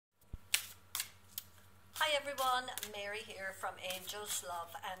Hi everyone, Mary here from Angels,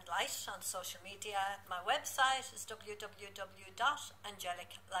 Love and Light on social media. My website is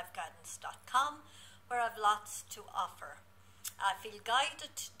www.angeliclifeguidance.com, where I have lots to offer. I feel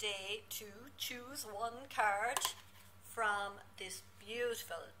guided today to choose one card from this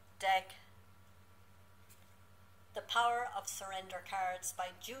beautiful deck, The Power of Surrender cards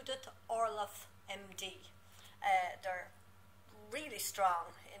by Judith Orloff, MD. They're really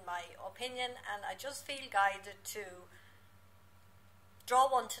strong in my opinion, and I just feel guided to draw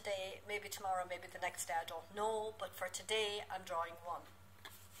one today, maybe tomorrow, maybe the next day, I don't know, but for today I'm drawing one.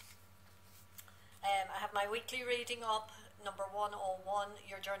 I have my weekly reading up, number 101,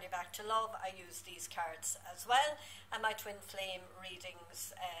 Your Journey Back to Love. I use these cards as well, and my Twin Flame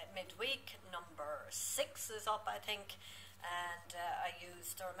readings midweek, number 6 is up, I think, and I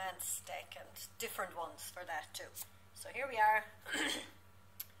use the Romance deck and different ones for that too. So here we are.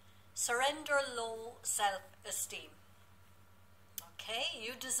 Surrender low self-esteem. Okay,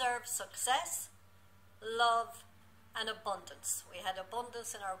 you deserve success, love, and abundance. We had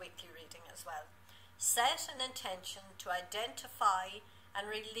abundance in our weekly reading as well. Set an intention to identify and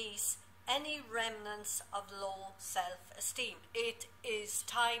release any remnants of low self-esteem. It is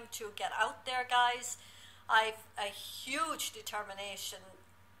time to get out there, guys. I've a huge determination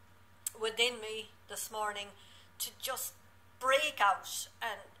within me this morning to just break out,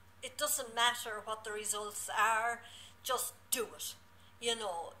 and it doesn't matter what the results are, just do it. You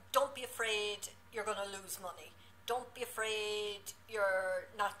know, don't be afraid you're going to lose money. Don't be afraid you're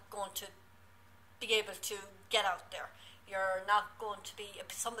not going to be able to get out there. You're not going to be,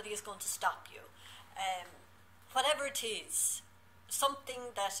 somebody is going to stop you. Whatever it is,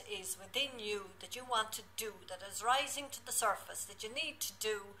 something that is within you that you want to do, that is rising to the surface, that you need to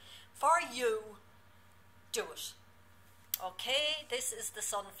do for you, do it. Okay, this is the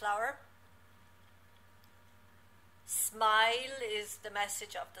sunflower. Smile is the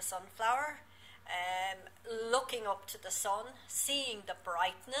message of the sunflower. Looking up to the sun, seeing the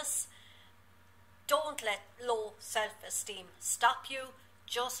brightness. Don't let low self-esteem stop you.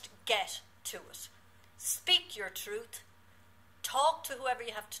 Just get to it. Speak your truth. Talk to whoever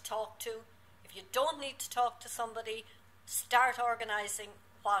you have to talk to. If you don't need to talk to somebody, start organising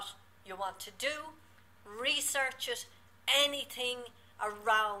what you want to do. Research it. Anything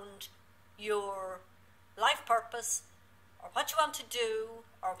around your life purpose, or what you want to do,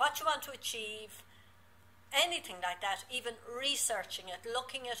 or what you want to achieve, anything like that, even researching it,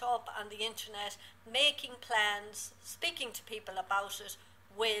 looking it up on the internet, making plans, speaking to people about it,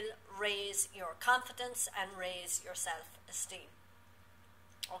 will raise your confidence and raise your self-esteem.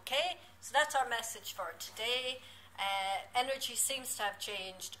 Okay, so that's our message for today. Energy seems to have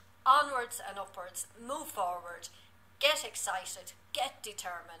changed. Onwards and upwards, move forward, get excited, get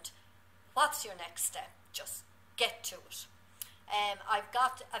determined. What's your next step? Just get to it. I've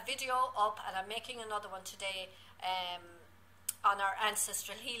got a video up, and I'm making another one today on our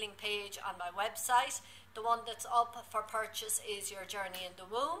Ancestral Healing page on my website. The one that's up for purchase is Your Journey in the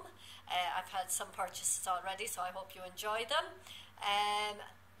Womb. I've had some purchases already, so I hope you enjoy them.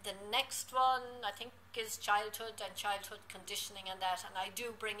 The next one, I think, is childhood and childhood conditioning and that, and I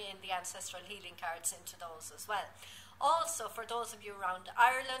do bring in the ancestral healing cards into those as well. Also, for those of you around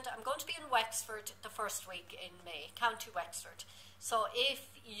Ireland, I'm going to be in Wexford the first week in May, County Wexford. So if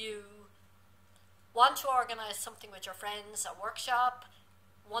you want to organise something with your friends, a workshop,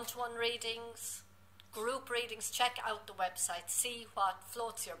 one-to-one readings, group readings, check out the website, see what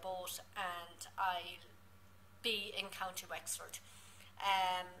floats your boat, and I'll be in County Wexford.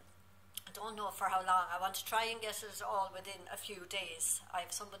 I don't know for how long. I want to try and get it all within a few days. I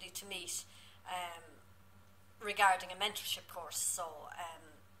have somebody to meet regarding a mentorship course, so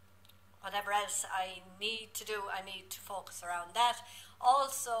whatever else I need to do, I need to focus around that.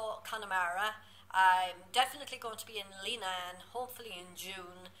 Also, Connemara, I'm definitely going to be in Leenane, hopefully in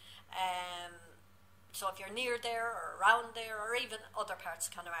June. So if you're near there or around there, or even other parts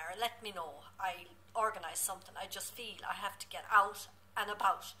of Connemara, let me know. I'll organise something. I just feel I have to get out and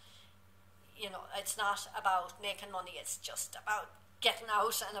about. You know, it's not about making money, it's just about getting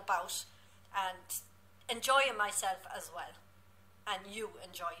out and about and enjoying myself as well, and you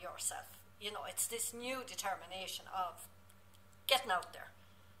enjoy yourself. You know, it's this new determination of getting out there.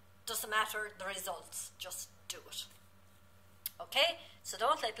 Doesn't matter the results, just do it. Okay, so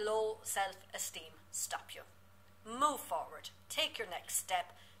don't let low self-esteem stop you. Move forward, take your next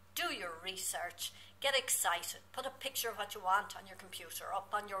step, do your research, get excited, put a picture of what you want on your computer,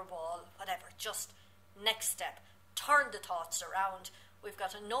 up on your wall, whatever. Just next step, turn the thoughts around. We've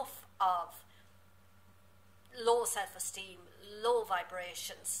got enough of low self-esteem, low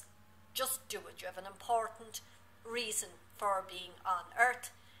vibrations. Just do it. You have an important reason for being on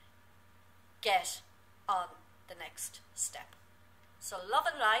earth. Get on the next step. So love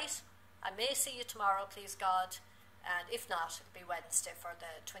and light. I may see you tomorrow, please God, and if not, it'll be Wednesday for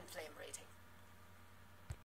the twin flame reading.